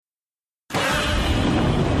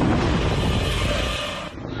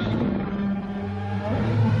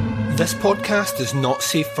This podcast is not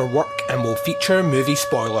safe for work and will feature movie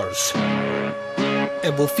spoilers.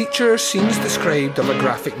 It will feature scenes described of a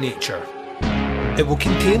graphic nature. It will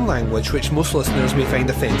contain language which most listeners may find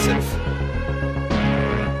offensive.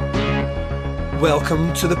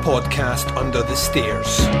 Welcome to the podcast Under the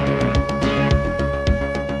Stairs.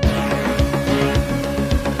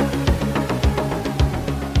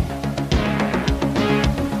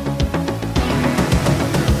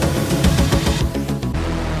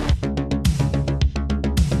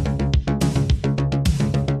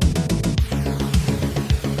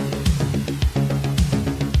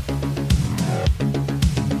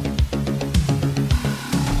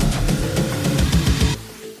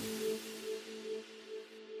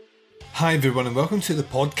 Hi everyone and welcome to the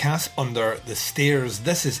podcast Under the Stairs.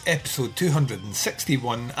 This is episode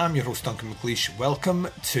 261. I'm your host Duncan McLeish. Welcome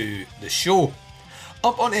to the show.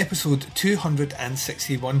 Up on episode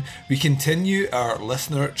 261 we continue our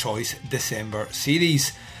Listener Choice December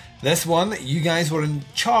series. This one, you guys were in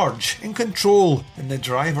charge, in control, in the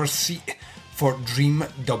driver's seat for Dream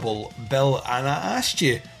Double Bill, and I asked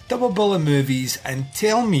you, double bill of movies and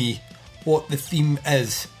tell me what the theme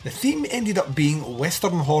is. The theme ended up being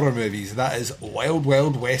Western horror movies, that is Wild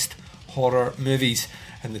Wild West horror movies.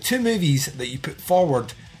 And the two movies that you put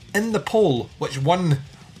forward in the poll, which won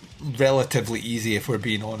relatively easy if we're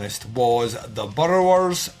being honest, was The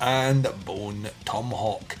Burrowers and Bone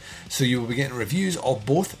Tomahawk. So you will be getting reviews of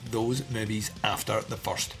both those movies after the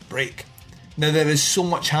first break. Now there is so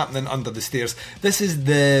much happening under the stairs. This is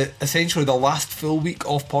essentially the last full week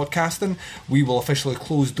of podcasting. We will officially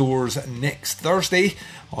close doors next Thursday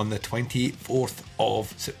on the 24th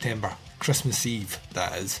of September. Christmas Eve,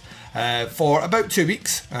 that is. For about 2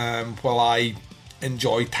 weeks, while I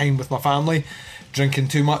enjoy time with my family, drinking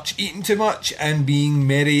too much, eating too much, and being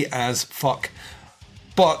merry as fuck.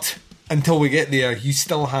 But until we get there, you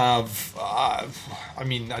still have, I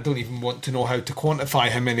don't even want to know how to quantify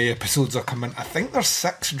how many episodes are coming. I think there's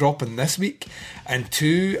 6 dropping this week, and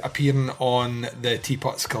 2 appearing on the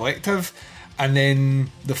Teapots Collective, and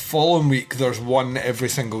then the following week there's 1 every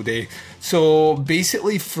single day. So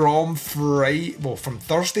basically from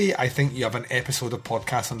Thursday, I think you have an episode of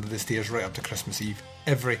Podcast Under the Stairs right up to Christmas Eve.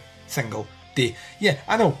 Every single day. Yeah,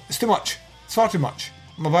 I know, it's too much. It's far too much.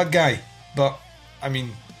 I'm a bad guy, but,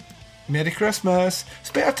 Merry Christmas.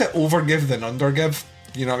 It's better to overgive than undergive.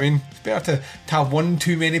 You know what I mean? It's better to have one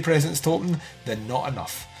too many presents to open than not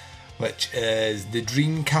enough. Which is the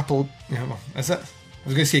dream is it? I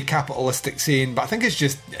was going to say capitalistic saying, but I think it's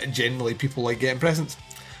just generally people like getting presents.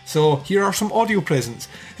 So here are some audio presents,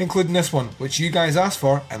 including this one, which you guys asked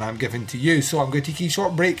for, and I'm giving to you. So I'm going to take a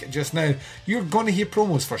short break just now. You're going to hear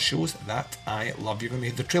promos for shows that I love. You're going to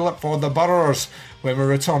hear the trailer for The Burrowers when we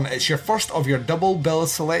return. It's your first of your double bill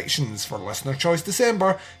selections for Listener Choice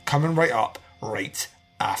December, coming right up, right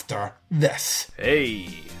after this. Hey,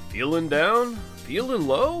 feeling down? Feeling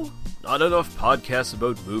low? Not enough podcasts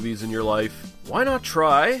about movies in your life? Why not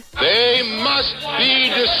try? They must be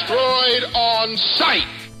destroyed on sight!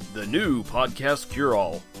 The new Podcast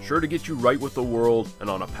Cure-All, sure to get you right with the world and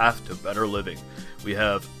on a path to better living. We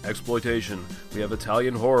have exploitation, we have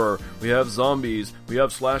Italian horror, we have zombies, we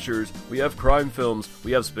have slashers, we have crime films,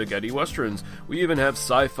 we have spaghetti westerns, we even have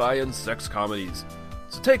sci-fi and sex comedies.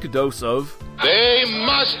 So take a dose of... They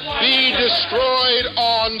must be destroyed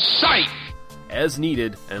on sight! As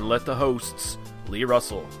needed, and let the hosts, Lee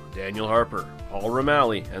Russell, Daniel Harper, Paul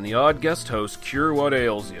Romali, and the odd guest host cure what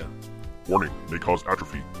ails you. Warning, may cause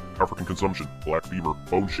atrophy, African consumption, black fever,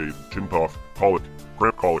 bone shave, chin cough, colic,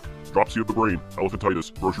 cramp colic, dropsy of the brain,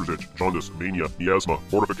 elephantitis, grocer's itch, jaundice, mania, miasma,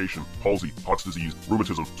 mortification, palsy, Pott's disease,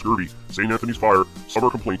 rheumatism, scurvy, St. Anthony's fire,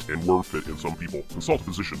 summer complaint, and worm fit in some people. Consult a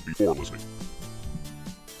physician before listening.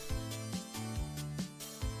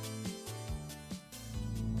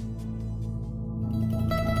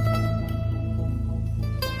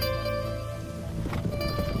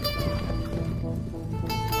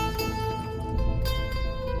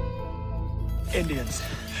 Indians.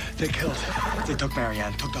 They took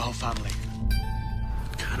Marianne, took the whole family.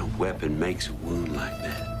 What kind of weapon makes a wound like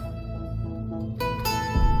that?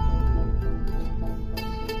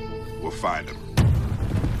 We'll find him.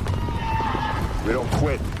 We don't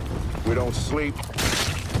quit. We don't sleep.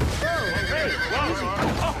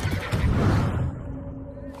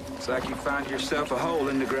 Looks like you found yourself a hole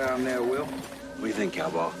in the ground there, Will. What do you think,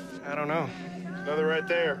 cowboy? I don't know. Another right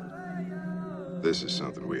there. This is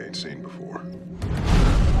something we ain't seen before.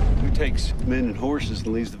 Who takes men and horses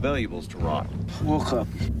and leaves the valuables to rot? Woke up.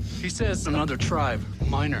 He says another tribe,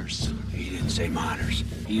 miners. He didn't say miners.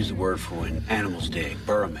 He used the word for when animals dig.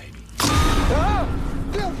 Burrow, maybe.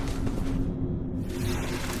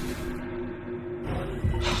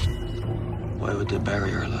 to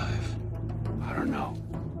bury her alive? I don't know.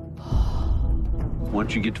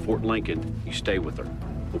 Once you get to Fort Lincoln, you stay with her.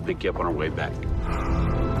 We'll pick you up on our way back.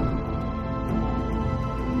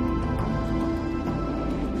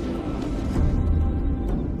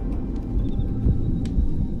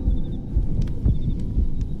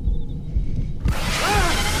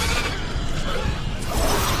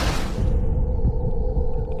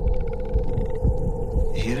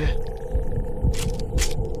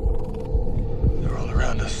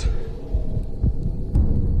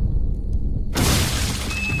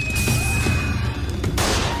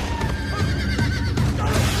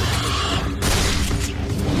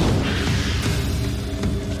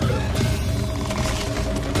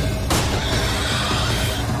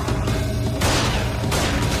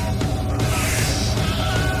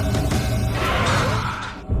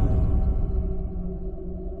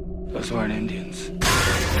 Those weren't Indians.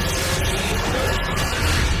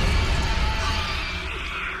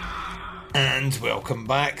 And welcome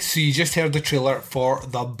back. So you just heard the trailer for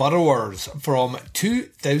The Burrowers from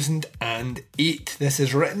 2008. This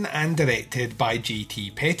is written and directed by J.T.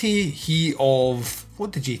 Petty.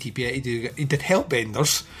 What did J.T. Petty do? He did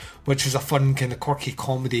Hellbenders, which was a fun kind of quirky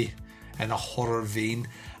comedy in a horror vein.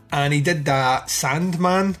 And he did that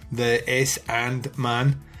Sandman, the S and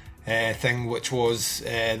Man thing, which was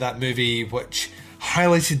that movie which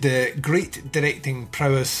highlighted the great directing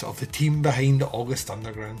prowess of the team behind August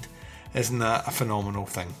Underground. Isn't that a phenomenal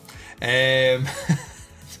thing?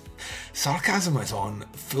 Sarcasm is on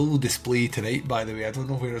full display tonight, by the way. I don't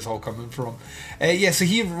know where it's all coming from. So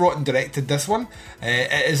he wrote and directed this one.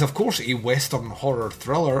 It is, of course, a Western horror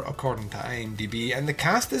thriller, according to IMDb, and the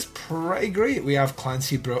cast is pretty great. We have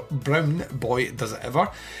Clancy Brown, boy does it ever,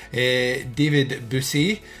 David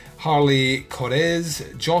Busey, Harley Correz,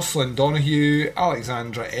 Jocelyn Donahue,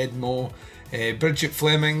 Alexandra Edmo, Bridget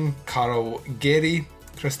Fleming, Carol Gary,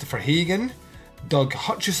 Christopher Hagan, Doug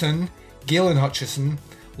Hutchison, Galen Hutchison,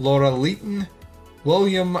 Laura Leighton,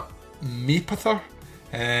 William Mapother,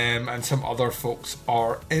 and some other folks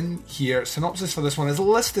are in here. Synopsis for this one is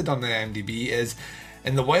listed on the IMDb is: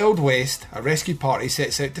 in the Wild West, a rescue party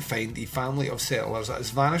sets out to find a family of settlers that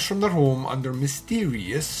has vanished from their home under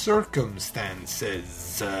mysterious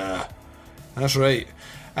circumstances. That's right.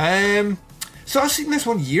 So I've seen this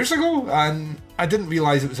one years ago, and I didn't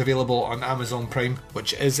realise it was available on Amazon Prime,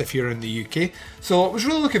 which is if you're in the UK. So I was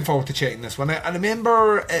really looking forward to checking this one out. I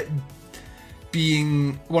remember it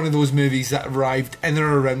being one of those movies that arrived in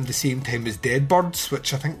or around the same time as Deadbirds,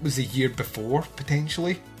 which I think was the year before,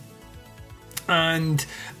 potentially. And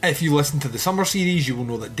if you listen to the summer series, you will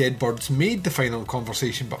know that Deadbirds made the final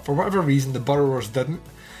conversation, but for whatever reason, The Burrowers didn't.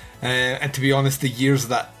 And to be honest, the years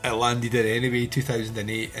that it landed in anyway,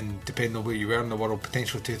 2008, and depending on where you were in the world,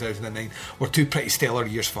 potentially 2009, were two pretty stellar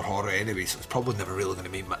years for horror anyway, so it's probably never really going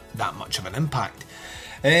to make that much of an impact.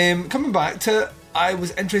 Coming back to it, I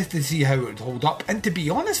was interested to see how it would hold up, and to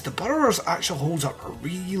be honest, The Burrowers actually holds up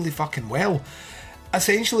really fucking well.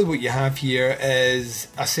 Essentially what you have here is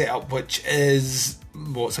a setup which is,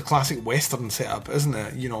 well, it's a classic Western setup, isn't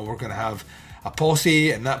it? You know, we're going to have a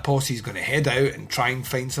posse, and that posse is going to head out and try and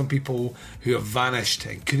find some people who have vanished.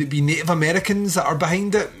 And could it be Native Americans that are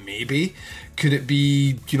behind it? Maybe. Could it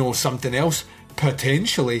be, something else?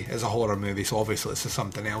 Potentially, as a horror movie, so obviously it's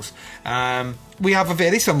something else. We have a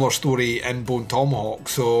very similar story in Bone Tomahawk,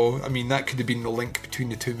 so I mean that could have been the link between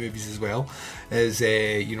the two movies as well, as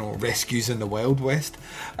rescues in the Wild West.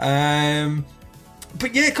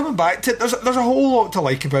 But yeah, coming back to it, there's a whole lot to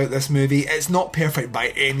like about this movie. It's not perfect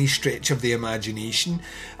by any stretch of the imagination.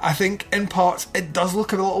 I think in parts it does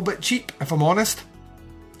look a little bit cheap, if I'm honest.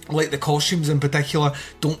 Like the costumes in particular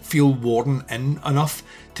don't feel worn in enough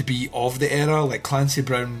to be of the era. Like Clancy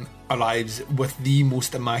Brown arrives with the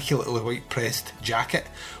most immaculately white pressed jacket,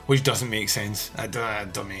 which doesn't make sense. It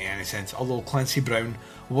don't make any sense. Although Clancy Brown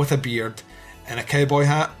with a beard and a cowboy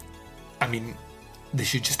hat, I mean, they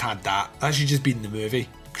should just had that. That should just be in the movie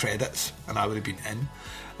credits, and I would have been in.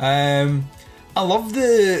 I love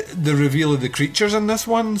the reveal of the creatures in this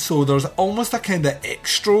one. So there's almost a kind of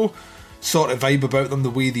extra sort of vibe about them, the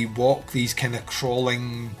way they walk, these kind of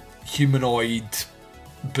crawling, humanoid,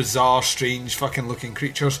 bizarre, strange fucking looking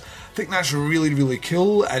creatures. I think that's really, really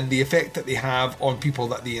cool, and the effect that they have on people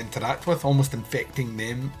that they interact with, almost infecting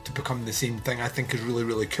them to become the same thing, I think is really,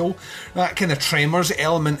 really cool. That kind of Tremors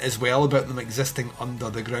element as well about them existing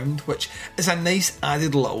under the ground, which is a nice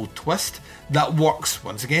added little twist that works,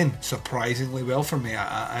 once again, surprisingly well for me.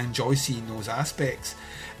 I enjoy seeing those aspects.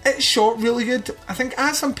 It's shot really good. I think it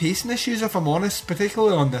has some pacing issues, if I'm honest,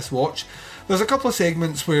 particularly on this watch. There's a couple of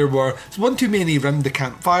segments where there's one too many round the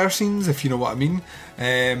campfire scenes, if you know what I mean.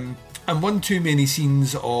 And and one too many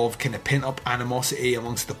scenes of kind of pent up animosity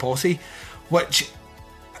amongst the posse, which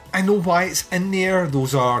I know why it's in there.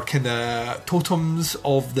 Those are kind of totems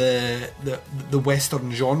of the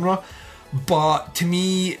Western genre, but to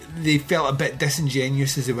me they felt a bit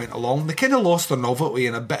disingenuous as they went along. They kind of lost their novelty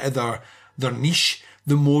and a bit of their niche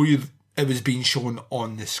the more it was being shown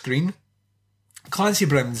on the screen. Clancy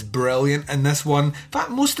Brown's brilliant in this one. In fact,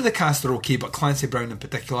 most of the cast are okay, but Clancy Brown in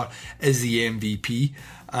particular is the MVP.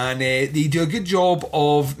 And they do a good job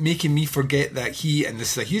of making me forget that he, and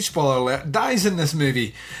this is a huge spoiler alert, dies in this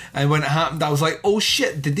movie. And when it happened, I was like, oh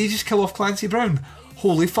shit, did they just kill off Clancy Brown?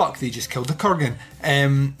 Holy fuck, they just killed a Kurgan.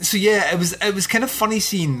 So yeah, it was kind of funny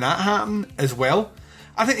seeing that happen as well.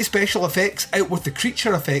 I think the special effects, out with the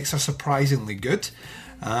creature effects, are surprisingly good.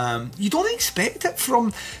 You don't expect it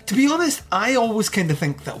from... To be honest, I always kind of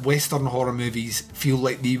think that Western horror movies feel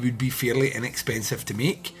like they would be fairly inexpensive to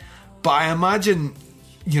make. But I imagine,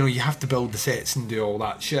 you have to build the sets and do all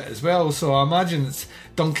that shit as well. So I imagine it's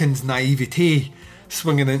Duncan's naivete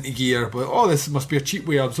swinging into gear. But, this must be a cheap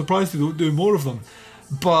way. I'm surprised they don't do more of them.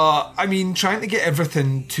 But, I mean, trying to get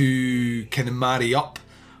everything to kind of marry up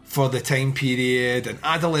for the time period and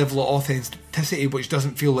add a level of authenticity which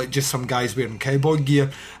doesn't feel like just some guys wearing cowboy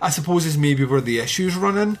gear, I suppose is maybe where the issues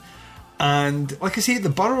run in. And like I say, the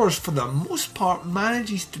Burrowers for the most part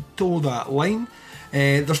manages to toe that line.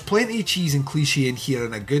 There's plenty of cheese and cliche in here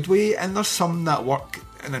in a good way, and there's some that work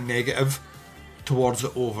in a negative towards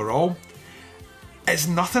it overall. It's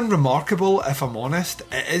nothing remarkable, if I'm honest.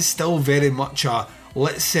 It is still very much a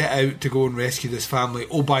let's set out to go and rescue this family.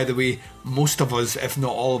 Oh, by the way, most of us, if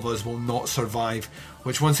not all of us, will not survive.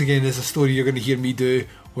 Which, once again, is a story you're going to hear me do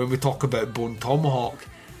when we talk about Bone Tomahawk.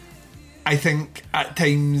 I think, at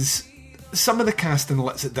times, some of the casting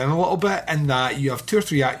lets it down a little bit, in that you have 2 or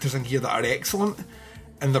 3 actors in here that are excellent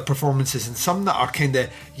in their performances, and some that are kind of,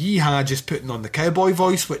 yeehaw, just putting on the cowboy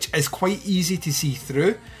voice, which is quite easy to see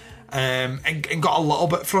through. And got a little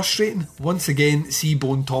bit frustrating. Once again, see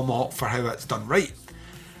Bone Tomahawk for how it's done right.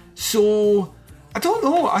 So, I don't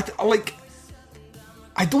know.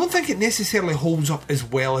 I don't think it necessarily holds up as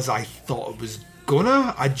well as I thought it was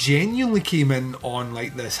gonna. I genuinely came in on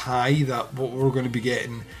like this high that what we're going to be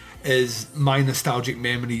getting is my nostalgic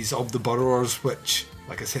memories of The Burrowers, which,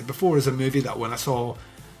 like I said before, is a movie that when I saw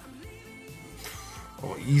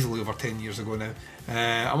easily over 10 years ago now,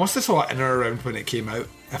 I must have saw it in or around when it came out,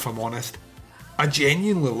 if I'm honest. I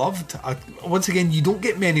genuinely loved. Once again, you don't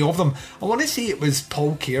get many of them. I want to say it was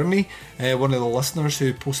Paul Kearney, one of the listeners,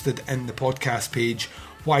 who posted in the podcast page,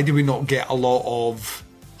 why do we not get a lot of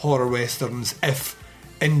horror westerns if,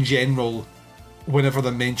 in general, whenever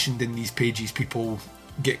they're mentioned in these pages, people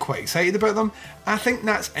get quite excited about them? I think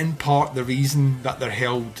that's in part the reason that they're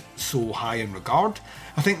held so high in regard.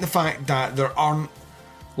 I think the fact that there aren't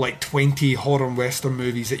like 20 horror and western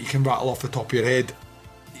movies that you can rattle off the top of your head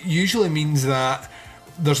usually means that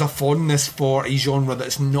there's a fondness for a genre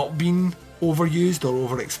that's not been overused or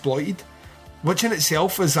overexploited, which in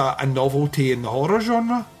itself is a novelty in the horror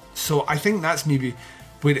genre. So I think that's maybe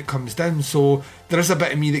where it comes down. So there is a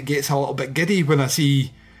bit of me that gets a little bit giddy when I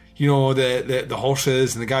see, the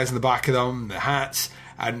horses and the guys in the back of them, the hats,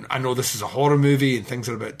 and I know this is a horror movie and things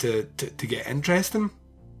are about to get interesting.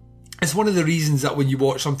 It's one of the reasons that when you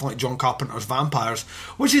watch something like John Carpenter's Vampires,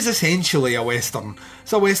 which is essentially a western,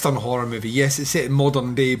 it's a western horror movie. Yes, it's set in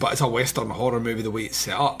modern day, but it's a western horror movie the way it's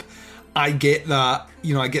set up. I get that,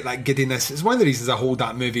 I get that giddiness. It's one of the reasons I hold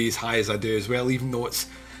that movie as high as I do as well, even though it's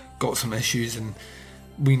got some issues and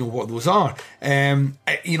we know what those are.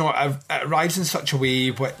 It arrives in such a way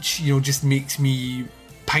which, just makes me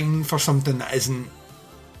pine for something that isn't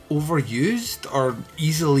overused or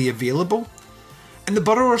easily available. And The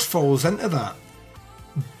Burrowers falls into that.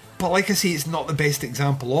 But like I say, it's not the best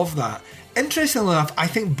example of that. Interestingly enough, I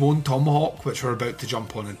think Bone Tomahawk, which we're about to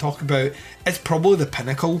jump on and talk about, is probably the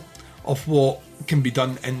pinnacle of what can be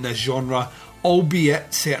done in this genre,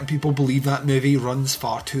 albeit certain people believe that movie runs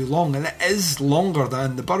far too long, and it is longer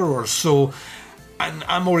than The Burrowers. So, and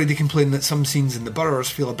I'm already complaining that some scenes in The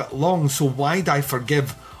Burrowers feel a bit long, so why'd I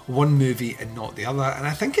forgive one movie and not the other? And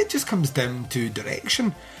I think it just comes down to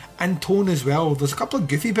direction and tone as well. There's a couple of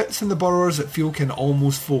goofy bits in The Burrowers that feel kind of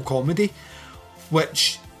almost full comedy,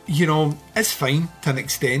 which, is fine to an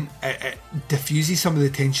extent. It diffuses some of the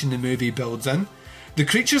tension the movie builds in. The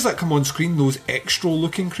creatures that come on screen, those extra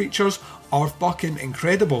looking creatures, are fucking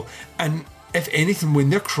incredible. And if anything,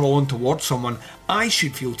 when they're crawling towards someone, I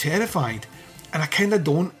should feel terrified. And I kind of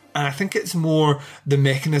don't. And I think it's more the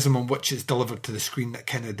mechanism on which it's delivered to the screen that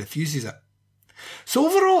kind of diffuses it. So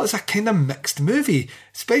overall, it's a kind of mixed movie,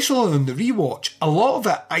 especially on the rewatch. A lot of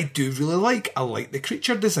it I do really like. I like the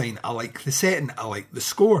creature design, I like the setting, I like the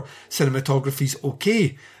score. Cinematography's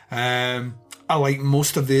okay. I like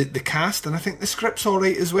most of the cast, and I think the script's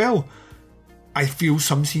alright as well. I feel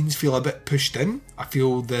some scenes feel a bit pushed in. I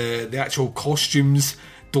feel the actual costumes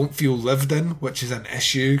don't feel lived in, which is an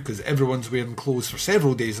issue, because everyone's wearing clothes for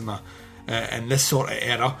several days in this sort of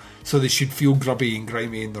era, so they should feel grubby and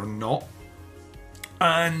grimy, and they're not.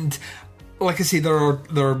 And like I say, there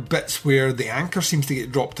are bits where the anchor seems to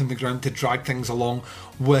get dropped in the ground to drag things along,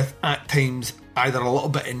 with at times either a little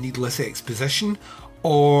bit of needless exposition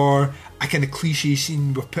or a kind of cliche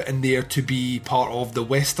scene we're put in there to be part of the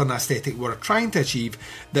Western aesthetic we're trying to achieve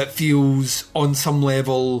that feels on some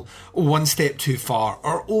level one step too far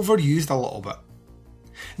or overused a little bit.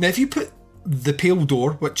 Now, if you put The Pale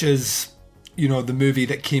Door, which is, you know, the movie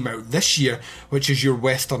that came out this year, which is your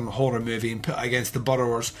Western horror movie, and put it against The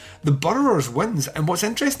Burrowers, The Burrowers wins. And what's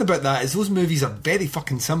interesting about that is those movies are very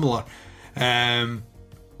fucking similar.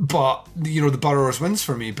 But, you know, The Burrowers wins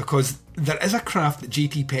for me because there is a craft that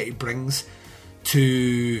J.T. Petty brings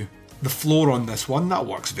to the floor on this one that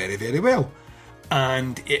works very, very well.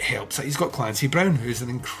 And it helps that he's got Clancy Brown, who's an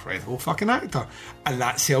incredible fucking actor. And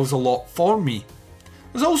that sells a lot for me.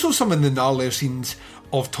 There's also some in the gnarlier scenes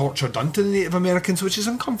of torture done to the Native Americans, which is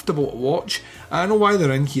uncomfortable to watch. I know why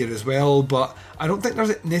they're in here as well, but I don't think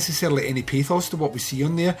there's necessarily any pathos to what we see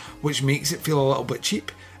on there, which makes it feel a little bit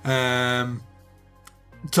cheap. And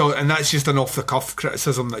that's just an off-the-cuff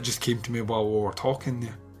criticism that just came to me while we were talking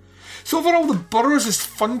there. So overall, The Burrowers is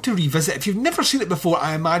fun to revisit. If you've never seen it before,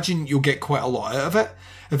 I imagine you'll get quite a lot out of it.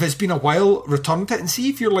 If it's been a while, return to it and see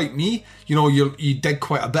if you're like me. You know, you dig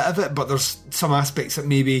quite a bit of it, but there's some aspects that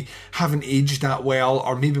maybe haven't aged that well,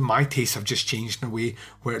 or maybe my tastes have just changed in a way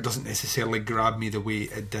where it doesn't necessarily grab me the way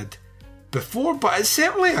it did before. But it's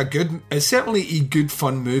certainly a good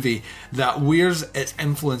fun movie that wears its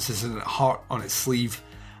influences and its heart on its sleeve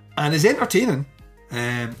and is entertaining.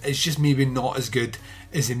 It's just maybe not as good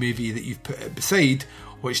as the movie that you've put it beside,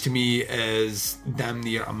 which to me is damn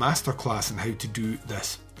near a masterclass in how to do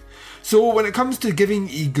this. So when it comes to giving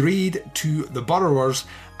a grade to The Burrowers,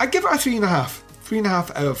 I give it a 3.5. 3.5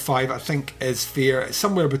 out of 5 I think is fair. It's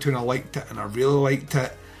somewhere between I liked it and I really liked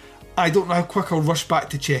it. I don't know how quick I'll rush back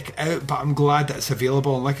to check it out, but I'm glad that it's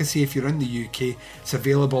available. And like I say, if you're in the UK, it's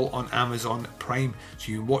available on Amazon Prime,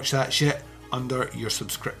 so you can watch that shit under your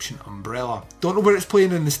subscription umbrella. Don't know where it's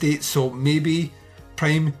playing in the States, so maybe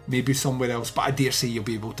Prime, maybe somewhere else, but I dare say you'll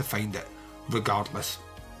be able to find it regardless.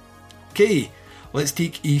 Okay, let's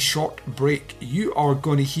take a short break. You are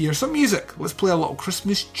going to hear some music. Let's play a little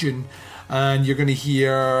Christmas tune, and you're going to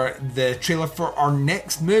hear the trailer for our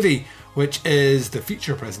next movie, which is the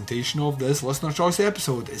feature presentation of this Listener Choice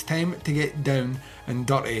episode. It's time to get down and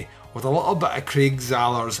dirty with a little bit of Craig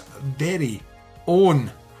Zahler's very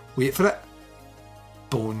own, wait for it,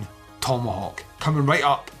 Bone Tomahawk, coming right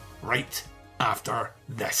up, right after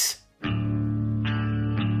this.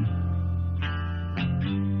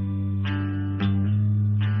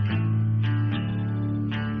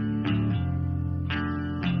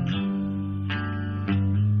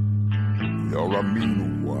 You're a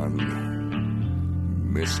mean one,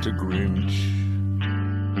 Mr. Grinch.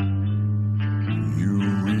 You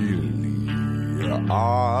really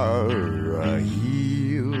are a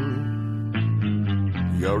heel.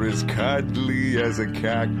 You're as cuddly as a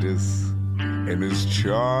cactus and as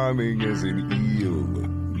charming as an eel,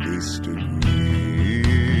 Mr. Grinch.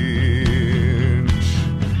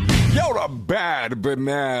 You're a bad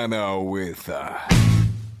banana with a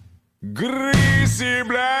greasy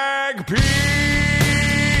black peel.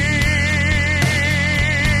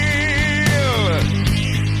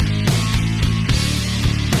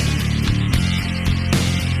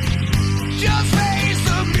 Just face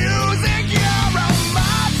the music, you're a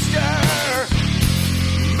monster,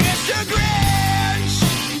 Mr. Grinch.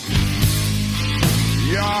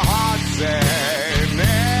 Your heart's an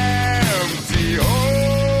empty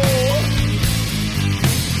hole.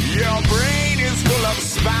 Your brain is full of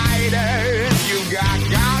spiders. You got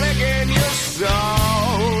garlic in your soul.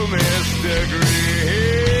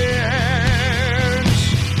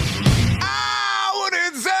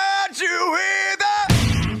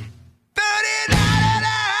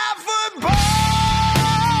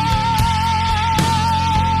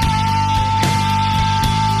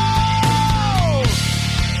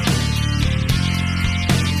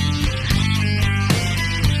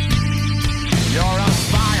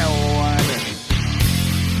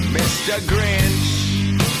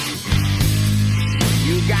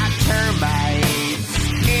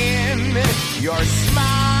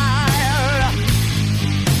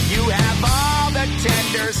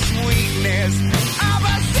 the sweetness of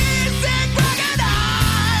a seasick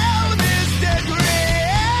crocodile, Mr.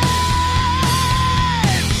 Grinch.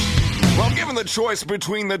 Well, given the choice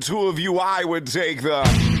between the two of you, I would take the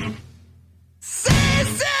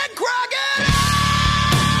seasick crocodile.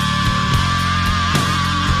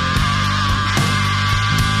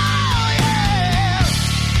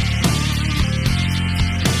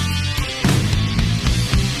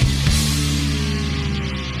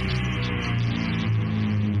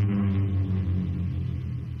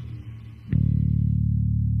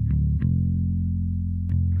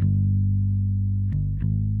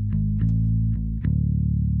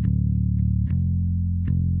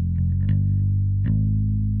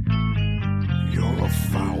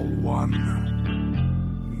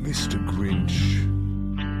 Mr. Grinch,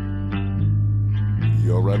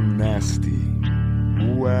 you're a nasty,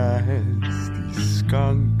 wasty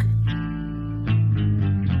skunk.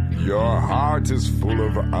 Your heart is full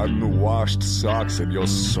of unwashed socks and your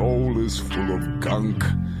soul is full of gunk,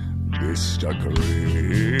 Mr.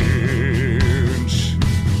 Grinch.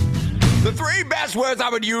 The three best words I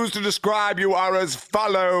would use to describe you are as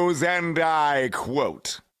follows, and I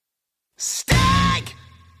quote: Stag!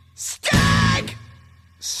 Stag!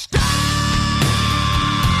 Stag!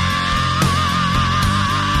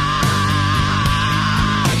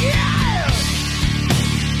 Yeah!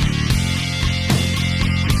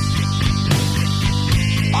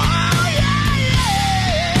 Oh, yeah, yeah!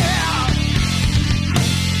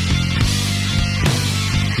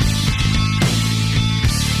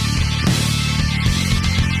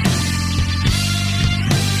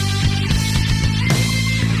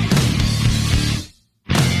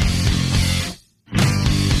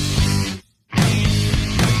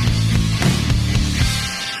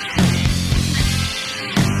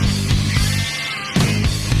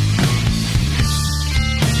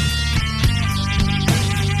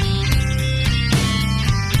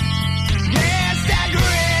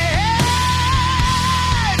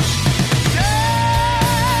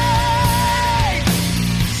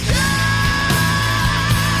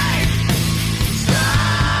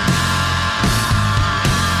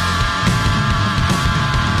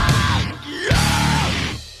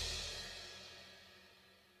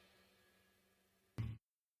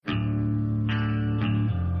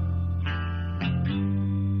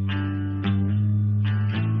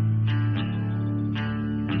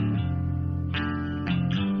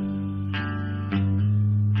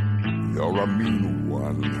 You're a mean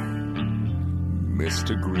one,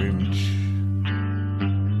 Mr. Grinch.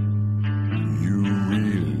 You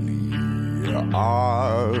really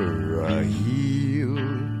are a heel.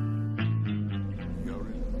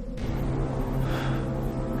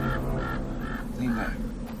 Lean back.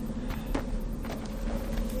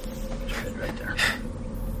 Head right there.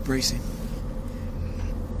 Bracing.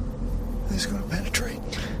 This is going to penetrate.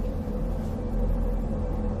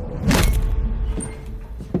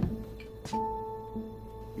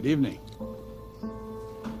 Good evening.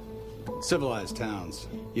 Civilized towns,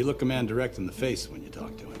 you look a man direct in the face when you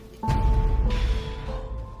talk to him.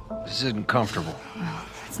 This isn't comfortable.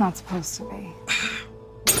 It's not supposed to be.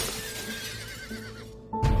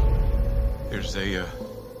 There's a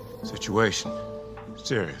situation.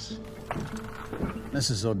 Serious.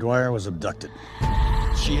 Mrs. O'Dwyer was abducted.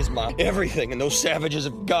 She is my everything, and those savages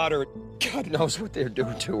have got her. God knows what they're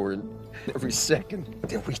doing to her, and every second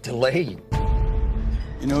that we delay.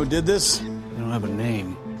 You know who did this? They don't have a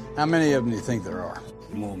name. How many of them do you think there are?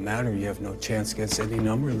 It won't matter. You have no chance against any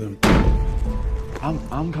number of them.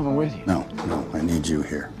 I'm coming with you. No, I need you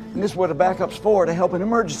here. And this is what the backup's for, to help an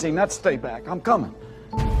emergency, not stay back. I'm coming.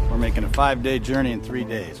 We're making a 5-day journey in 3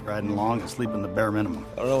 days, riding along and sleeping the bare minimum.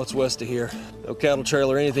 I don't know what's west of here. No cattle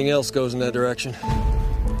trail or anything else goes in that direction.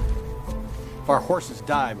 If our horses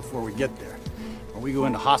die before we get there, or we go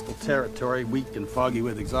into hostile territory, weak and foggy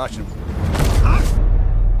with exhaustion,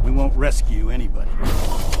 we won't rescue anybody.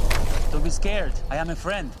 Don't be scared. I am a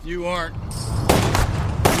friend. You aren't.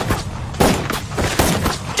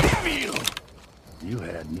 Damn you! You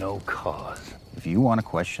had no cause. If you want to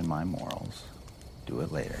question my morals, do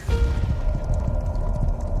it later.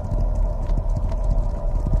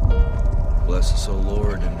 Bless us, O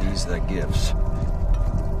Lord, and these thy gifts,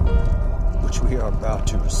 which we are about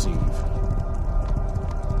to receive.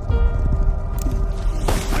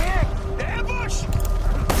 Ambush!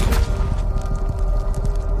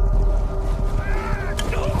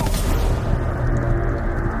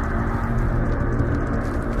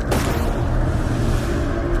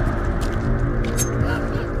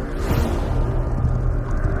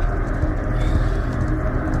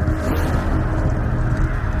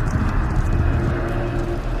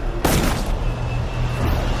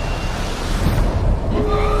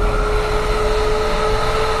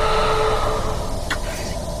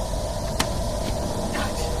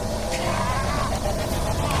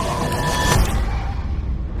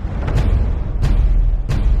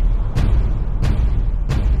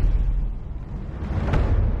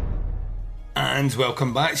 And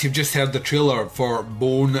welcome back. So you've just heard the trailer for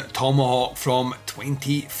Bone Tomahawk from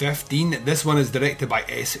 2015. This one is directed by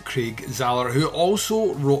S. Craig Zahler, who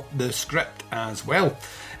also wrote the script as well.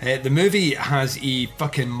 The movie has a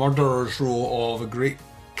fucking murderer's row of great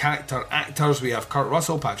character actors. We have Kurt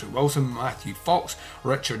Russell, Patrick Wilson, Matthew Fox,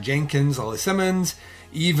 Richard Jenkins, Lily Simmons,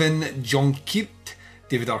 even John Keat,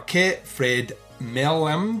 David Arquette, Fred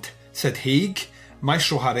Mellemd, Sid Haig,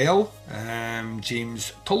 Maestro Harrell,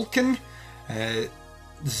 James Tolkien,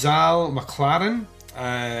 Zal McLaren,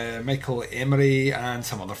 Michael Emery, and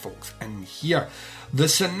some other folks in here. The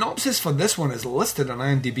synopsis for this one is listed on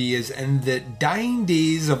IMDb as: in the dying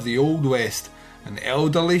days of the Old West, an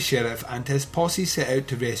elderly sheriff and his posse set out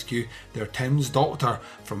to rescue their town's doctor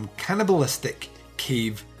from cannibalistic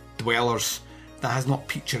cave dwellers. That has not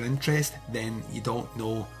piqued your interest, then you don't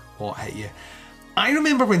know what hit you. I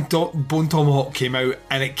remember when Bone Tomahawk came out,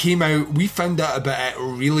 and it came out, we found out about it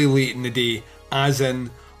really late in the day, as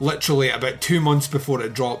in literally about 2 months before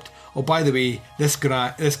it dropped. Oh, by the way, this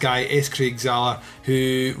guy, S. Craig Zahler,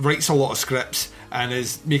 who writes a lot of scripts and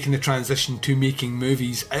is making the transition to making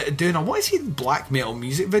movies, doing, I want to say black metal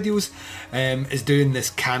music videos, is doing this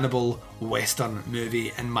cannibal western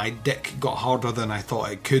movie, and my dick got harder than I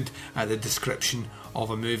thought it could at the description of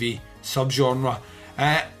a movie subgenre.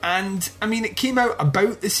 And I mean, it came out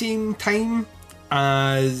about the same time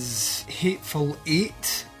as Hateful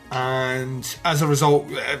Eight, and as a result,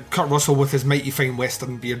 Kurt Russell with his mighty fine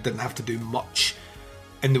western beard didn't have to do much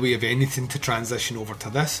in the way of anything to transition over to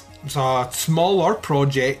this. It's a smaller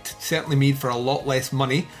project, certainly made for a lot less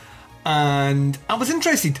money, and I was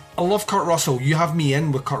interested. I love Kurt Russell. You have me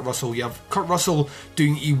in with Kurt Russell. You have Kurt Russell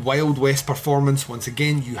doing a Wild West performance. Once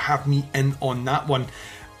again, you have me in on that one.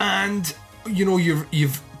 And you know,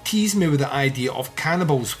 you've teased me with the idea of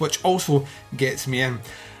cannibals, which also gets me in.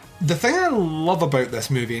 The thing I love about this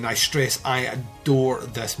movie, and I stress I adore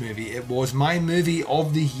this movie, it was my movie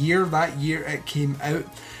of the year that year it came out,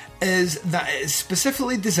 is that it is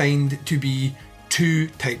specifically designed to be two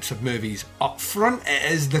types of movies. Up front,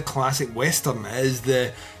 it is the classic western. It is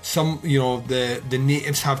the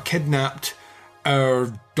natives have kidnapped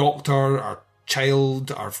our doctor, our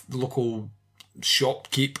child, our local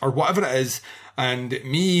shopkeep, or whatever it is, and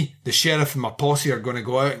me, the sheriff, and my posse are going to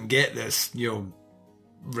go out and get this,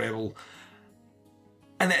 rebel.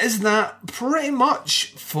 And it is that pretty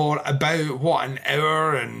much for about, an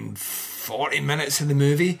hour and 40 minutes of the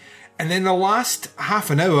movie. And then the last half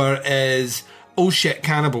an hour is, oh shit,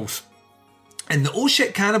 cannibals. And the oh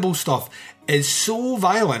shit, cannibal stuff is so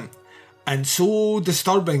violent and so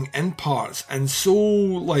disturbing in parts, and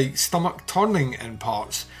so, stomach turning in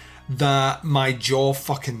parts, that my jaw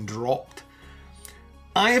fucking dropped.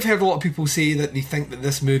 I have heard a lot of people say that they think that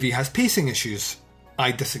this movie has pacing issues.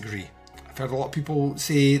 I disagree. I've heard a lot of people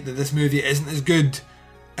say that this movie isn't as good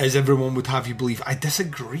as everyone would have you believe. I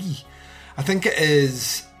disagree. I think it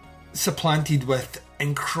is supplanted with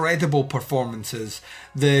incredible performances.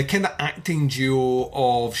 The kind of acting duo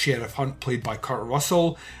of Sheriff Hunt, played by Kurt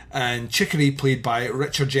Russell, and Chicory, played by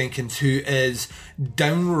Richard Jenkins, who is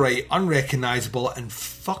downright unrecognisable and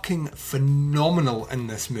fucking phenomenal in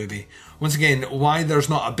this movie. Once again, why there's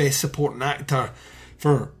not a best supporting actor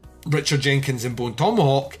for Richard Jenkins in Bone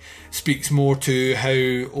Tomahawk speaks more to how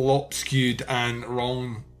lopskewed and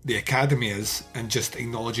wrong the Academy is, and just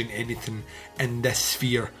acknowledging anything in this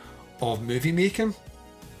sphere of movie making.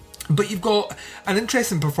 But you've got an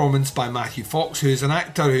interesting performance by Matthew Fox, who's an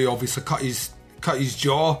actor who obviously cut his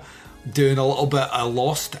jaw doing a little bit of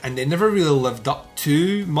Lost, and they never really lived up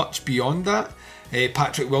to much beyond that.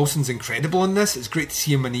 Patrick Wilson's incredible in this. It's great to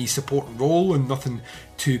see him in a supporting role and nothing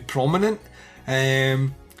too prominent.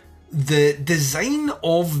 The design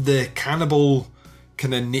of the cannibal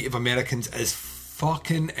kind of Native Americans is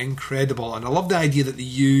fucking incredible, and I love the idea that they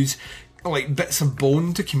use bits of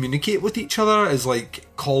bone to communicate with each other, as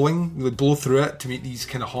calling. They blow through it to make these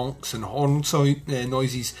kind of honks and horn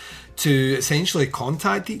noises to essentially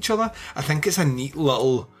contact each other. I think it's a neat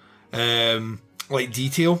little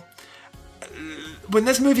detail. When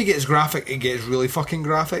this movie gets graphic, it gets really fucking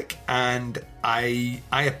graphic, and I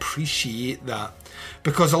appreciate that,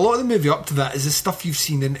 because a lot of the movie up to that is the stuff you've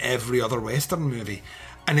seen in every other Western movie,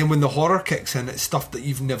 and then when the horror kicks in, it's stuff that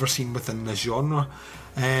you've never seen within this genre.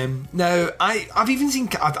 Now, I've even seen,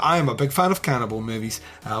 I am a big fan of cannibal movies.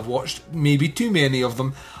 I've watched maybe too many of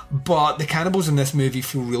them, but the cannibals in this movie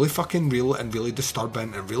feel really fucking real and really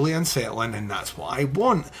disturbing and really unsettling, and that's what I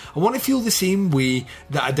want. I want to feel the same way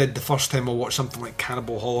that I did the first time I watched something like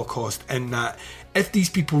Cannibal Holocaust, in that if these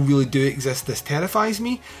people really do exist, this terrifies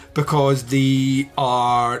me, because this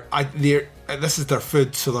is their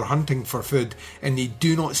food, so they're hunting for food, and they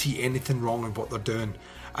do not see anything wrong in what they're doing.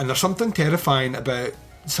 And there's something terrifying about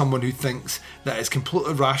someone who thinks that it's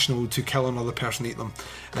completely rational to kill another person, eat them.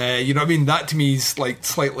 You know what I mean? That to me is like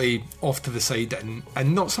slightly off to the side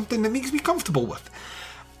and not something that makes me comfortable with.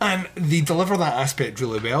 And they deliver that aspect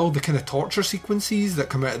really well. The kind of torture sequences that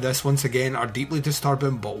come out of this, once again, are deeply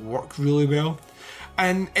disturbing but work really well.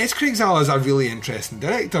 And S. Craig Zala is a really interesting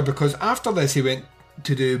director, because after this he went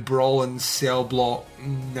to do Brawl in Cell Block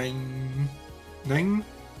 9?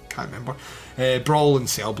 Can't remember. Brawl in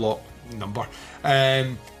Cell Block number,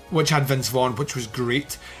 which had Vince Vaughn, which was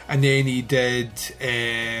great. And then he did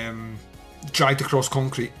Dragged Across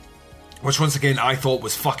Concrete, which once again I thought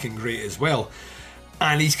was fucking great as well.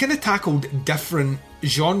 And he's kind of tackled different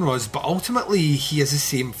genres, but ultimately he has the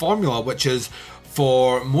same formula, which is,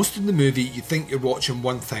 for most of the movie you think you're watching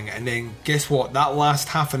one thing, and then guess what, that last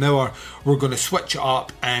half an hour we're going to switch it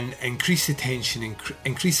up and increase the tension,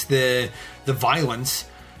 increase the violence,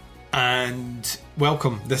 and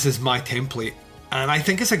welcome, this is my template. And I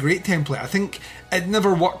think it's a great template. I think it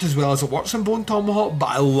never worked as well as it works in Bone Tomahawk, but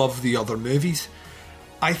I love the other movies.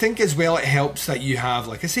 I think as well it helps that you have,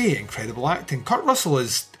 like I say, incredible acting. Kurt Russell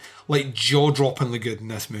is like jaw-droppingly good in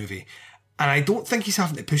this movie, and I don't think he's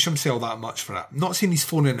having to push himself that much for it. I'm not saying he's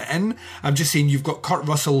phoning it in, I'm just saying you've got Kurt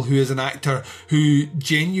Russell, who is an actor who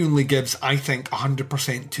genuinely gives, I think,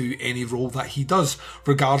 100% to any role that he does,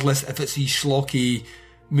 regardless if it's a schlocky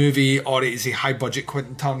movie or it is a high-budget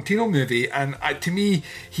Quentin Tarantino movie. And to me,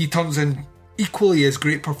 he turns in equally as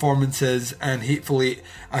great performances and Hateful Eight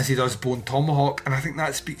as he does Bone Tomahawk, and I think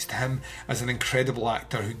that speaks to him as an incredible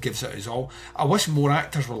actor who gives it his all. I wish more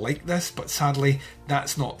actors were like this, but sadly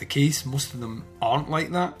that's not the case. Most of them aren't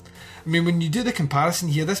like that. I mean, when you do the comparison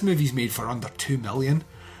here, this movie's made for under $2 million.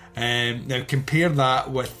 Now compare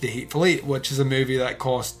that with The Hateful Eight, which is a movie that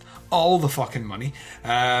cost all the fucking money.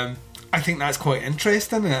 I think that's quite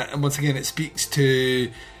interesting, and once again it speaks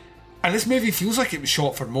to, and this movie feels like it was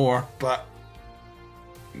shot for more, but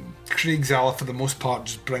Craig Zala for the most part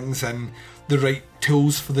just brings in the right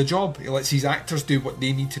tools for the job. He lets these actors do what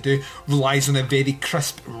they need to do, relies on a very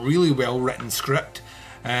crisp, really well written script.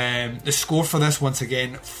 The score for this, once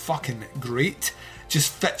again, fucking great.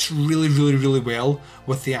 Just fits really, really, really well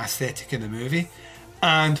with the aesthetic in the movie.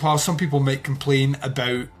 And while some people might complain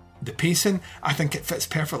about the pacing, I think it fits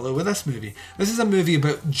perfectly with this movie. This is a movie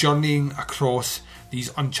about journeying across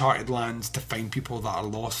these uncharted lands to find people that are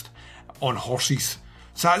lost on horses.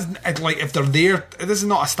 So that's like, if they're there, this is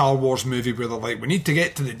not a Star Wars movie where they're like, we need to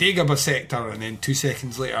get to the Dagobah sector, and then 2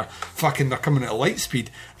 seconds later, fucking they're coming at light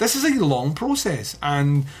speed. This is a long process,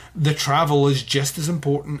 and the travel is just as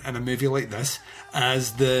important in a movie like this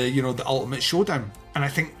as the ultimate showdown. And I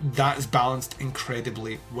think that is balanced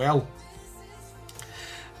incredibly well.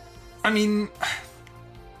 I mean,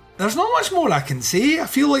 there's not much more I can say. I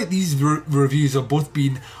feel like these reviews have both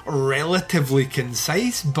been relatively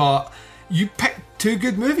concise, but you picked 2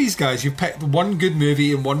 good movies, guys. You picked one good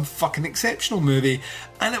movie and one fucking exceptional movie,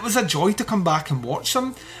 and it was a joy to come back and watch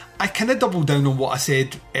them. I kind of doubled down on what I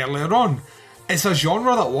said earlier on. It's a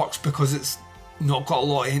genre that works because it's not got a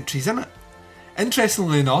lot of entries in it.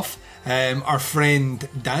 Interestingly enough, our friend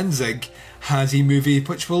Danzig has a movie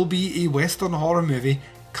which will be a Western horror movie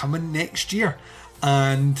coming next year,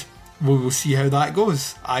 and we will see how that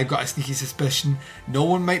goes. I've got a sneaky suspicion no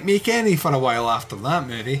one might make any for a while after that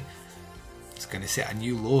movie. It's going to set a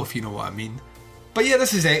new low, if you know what I mean. But yeah,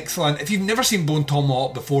 this is excellent. If you've never seen Bone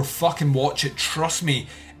Tomahawk before, fucking watch it. Trust me,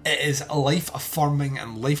 it is life-affirming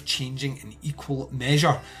and life-changing in equal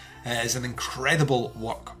measure. It is an incredible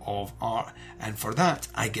work of art, and for that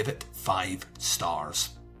I give it 5 stars.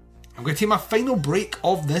 I'm going to take my final break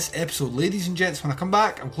of this episode. Ladies and gents, when I come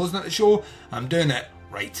back, I'm closing out the show. I'm doing it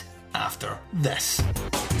right after this.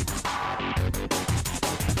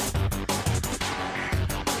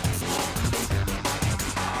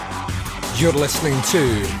 You're listening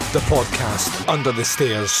to the podcast Under the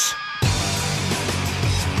Stairs.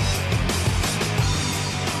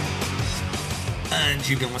 And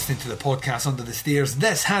you've been listening to the podcast Under the Stairs.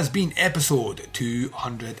 This has been episode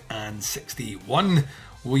 261.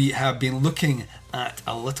 We have been looking at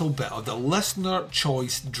a little bit of the listener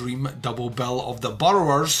choice dream double bill of The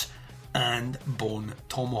Burrowers and Bone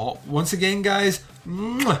Tomahawk. Once again, guys,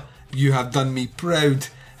 you have done me proud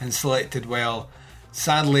and selected well.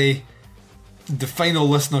 Sadly, the final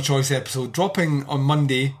listener choice episode dropping on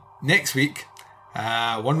Monday next week,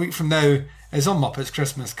 1 week from now, is on Muppets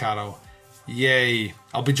Christmas Carol. Yay.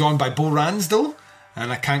 I'll be joined by Bo Ransdell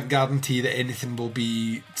and I can't guarantee that anything will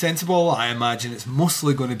be sensible. I imagine it's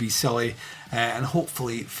mostly going to be silly and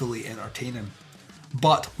hopefully fully entertaining.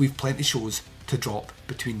 But we've plenty of shows to drop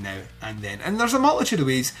between now and then. And there's a multitude of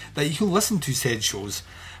ways that you can listen to said shows.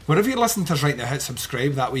 Wherever you're listening to us right now, hit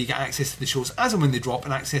subscribe. That way you get access to the shows as and when they drop,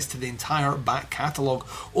 and access to the entire back catalogue.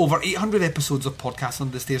 Over 800 episodes of Podcasts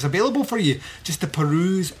Under the Stairs available for you just to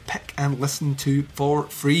peruse, pick and listen to for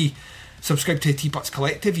free. Subscribe to Teapots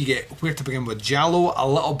Collective. You get Where to Begin with Giallo, a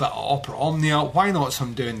little bit of Opera Omnia, Why Not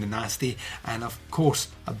Some Doing the Nasty, and of course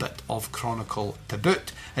a bit of Chronicle to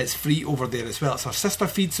boot. It's free over there as well. It's our sister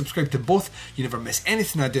feed. Subscribe to both. You never miss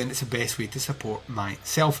anything I do, and it's the best way to support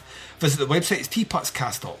myself. Visit the website, it's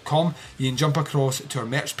teapotscast.com. You can jump across to our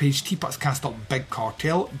merch page,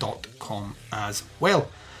 teapotscast.bigcartel.com as well.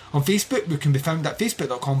 On Facebook, we can be found at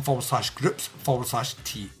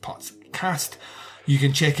facebook.com/groups/teapotscast. You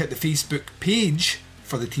can check out the Facebook page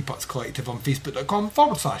for the Teapots Collective on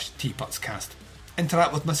facebook.com/teapotscast.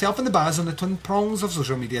 Interact with myself and the Baz on the twin prongs of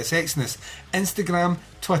social media sexiness. Instagram,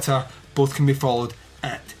 Twitter, both can be followed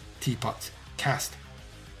at TeapotsCast.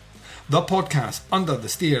 The podcast Under the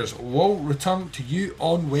Stairs will return to you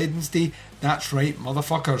on Wednesday. That's right,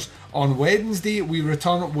 motherfuckers. On Wednesday, we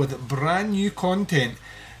return with brand new content.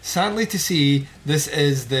 Sadly to say, this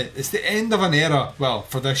is the end of an era, well,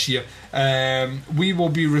 for this year. We will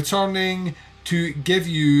be returning to give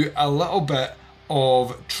you a little bit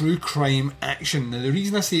of true crime action. Now, the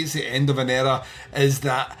reason I say it's the end of an era is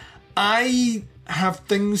that I have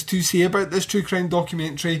things to say about this true crime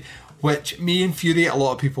documentary which may infuriate a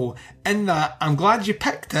lot of people, in that I'm glad you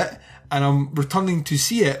picked it and I'm returning to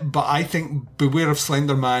see it, but I think Beware of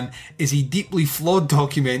Slender Man is a deeply flawed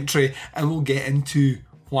documentary, and we'll get into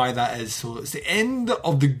why that is. So it's the end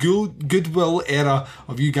of the goodwill era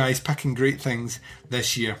of you guys picking great things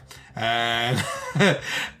this year. But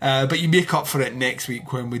you make up for it next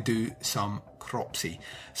week when we do some Cropsy.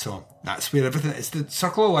 So that's where everything, it's the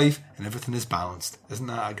circle of life and everything is balanced. Isn't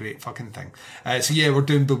that a great fucking thing? So yeah, we're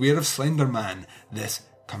doing Beware of Slender Man this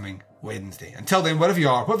coming Wednesday. Until then, wherever you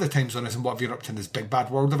are, whatever the time zone is, and whatever you're up to in this big bad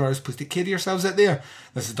world of ours, please take care of yourselves out there.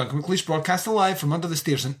 This is Duncan McLeish broadcasting live from Under the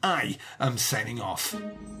Stairs, and I am signing off.